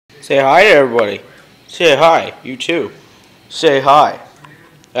Say hi to everybody. Say hi. You too. Say hi.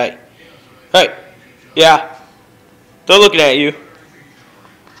 Hey. Hey. Yeah. They're looking at you.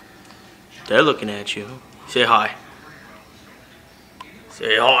 They're looking at you. Say hi.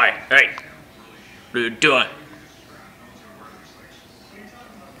 Say hi. Hey. What are you doing?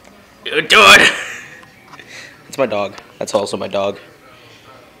 What are you doing? That's my dog. That's also my dog.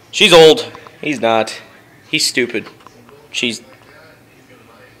 She's old. He's not. He's stupid. She's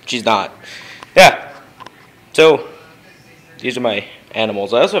not. Yeah. So, these are my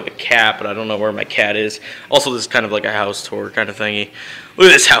animals. I also have a cat, but I don't know where my cat is. Also, this is kind of like a house tour kind of thingy. Look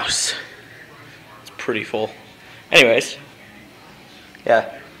at this house. It's pretty full. Anyways.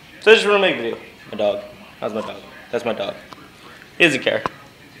 Yeah. So I just want to make a video. My dog. How's my dog? That's my dog. He doesn't care.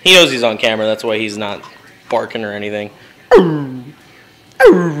 He knows he's on camera. That's why he's not barking or anything. Come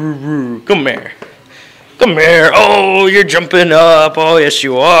here. Come here. Oh, you're jumping up. Oh, yes,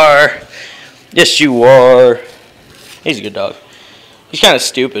 you are. Yes, you are. He's a good dog. He's kind of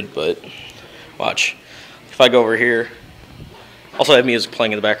stupid, but watch. If I go over here, also I have music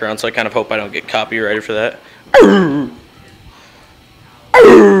playing in the background, so I kind of hope I don't get copyrighted for that.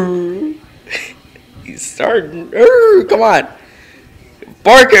 He's starting. Come on.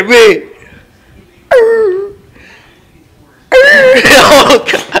 Bark at me. Oh,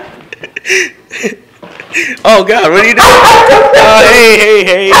 God. Oh, God, what are you doing? Oh,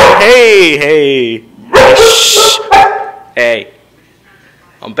 hey. Shh. Hey.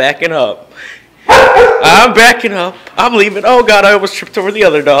 I'm backing up. I'm leaving. Oh, God, I almost tripped over the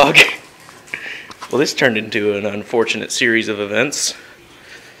other dog. Well, this turned into an unfortunate series of events.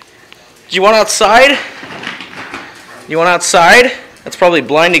 Do you want outside? You want outside? That's probably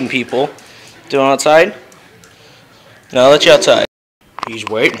blinding people. Do you want outside? No, I'll let you outside. He's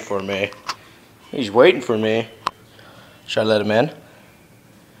waiting for me. He's waiting for me. Should I let him in?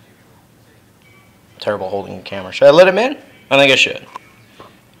 Terrible holding the camera. Should I let him in? I think I should.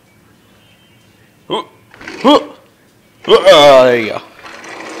 Oh, there you go.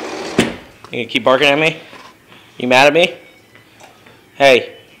 You gonna keep barking at me? You mad at me?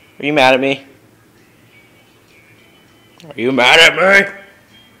 Hey, are you mad at me? Are you mad at me?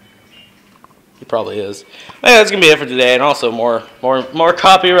 He probably is. Well, that's gonna be it for today, and also more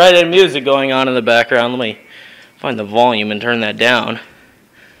copyrighted music going on in the background. Let me find the volume and turn that down.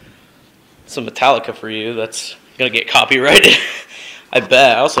 Some Metallica for you. That's gonna get copyrighted. I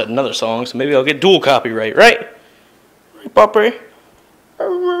bet. I also had another song, so maybe I'll get dual copyright, right? Right, puppy?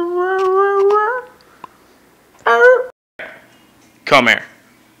 Come here.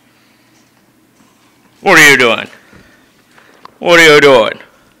 What are you doing? What are you doing?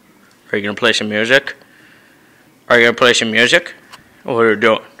 Are you gonna play some music? Are you gonna play some music? What are you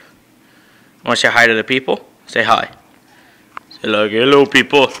doing? Want to say hi to the people? Say hi. Say like, hello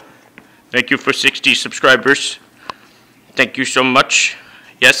people. Thank you for 60 subscribers. Thank you so much.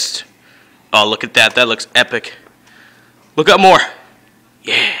 Yes. Oh, look at that. That looks epic. Look up more.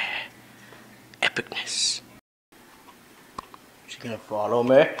 Yeah. Epicness. She gonna follow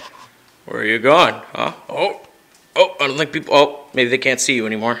me? Where are you going? Huh? Oh, I don't think people... Oh, maybe they can't see you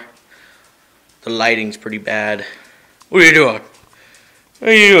anymore. The lighting's pretty bad. What are you doing? What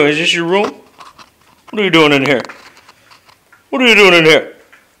are you doing? Is this your room? What are you doing in here? What are you doing in here?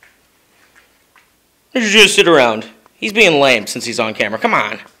 Or did you just sit around? He's being lame since he's on camera. Come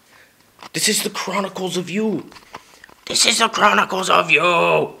on. This is the Chronicles of you. This is the Chronicles of you.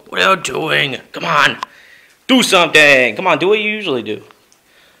 What are you doing? Come on. Do something. Come on, do what you usually do.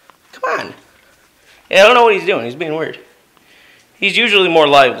 Come on. Yeah, I don't know what he's doing. He's being weird. He's usually more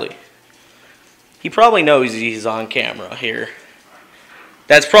lively. He probably knows he's on camera here.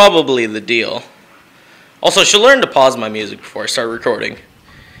 That's probably the deal. Also, I should learn to pause my music before I start recording.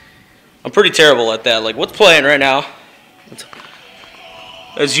 I'm pretty terrible at that. Like, what's playing right now?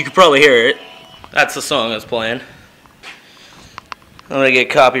 As you can probably hear it, that's the song that's playing. I'm gonna get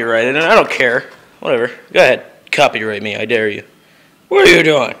copyrighted, and I don't care. Whatever. Go ahead. Copyright me. I dare you. What are you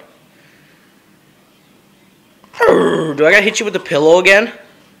doing? Do I gotta hit you with the pillow again?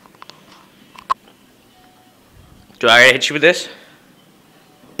 Do I gotta hit you with this?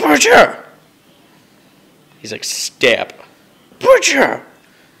 Butcher! He's like, stab. Butcher!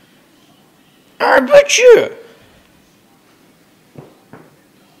 I bet you!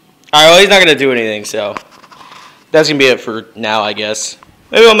 Alright, well, he's not gonna do anything, so that's gonna be it for now, I guess.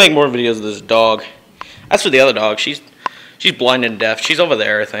 Maybe I'll make more videos of this dog. As for the other dog, she's blind and deaf. She's over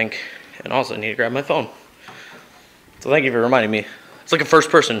there, I think. And also, I need to grab my phone. So thank you for reminding me. It's like a first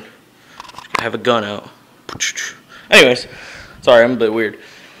person. I have a gun out. Anyways, sorry, I'm a bit weird.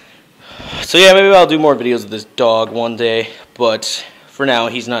 So yeah, maybe I'll do more videos of this dog one day. But for for now,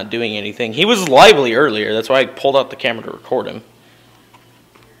 he's not doing anything. He was lively earlier. That's why I pulled out the camera to record him.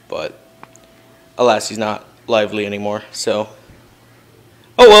 But, alas, he's not lively anymore. So,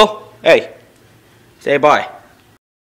 oh well. Hey, say bye.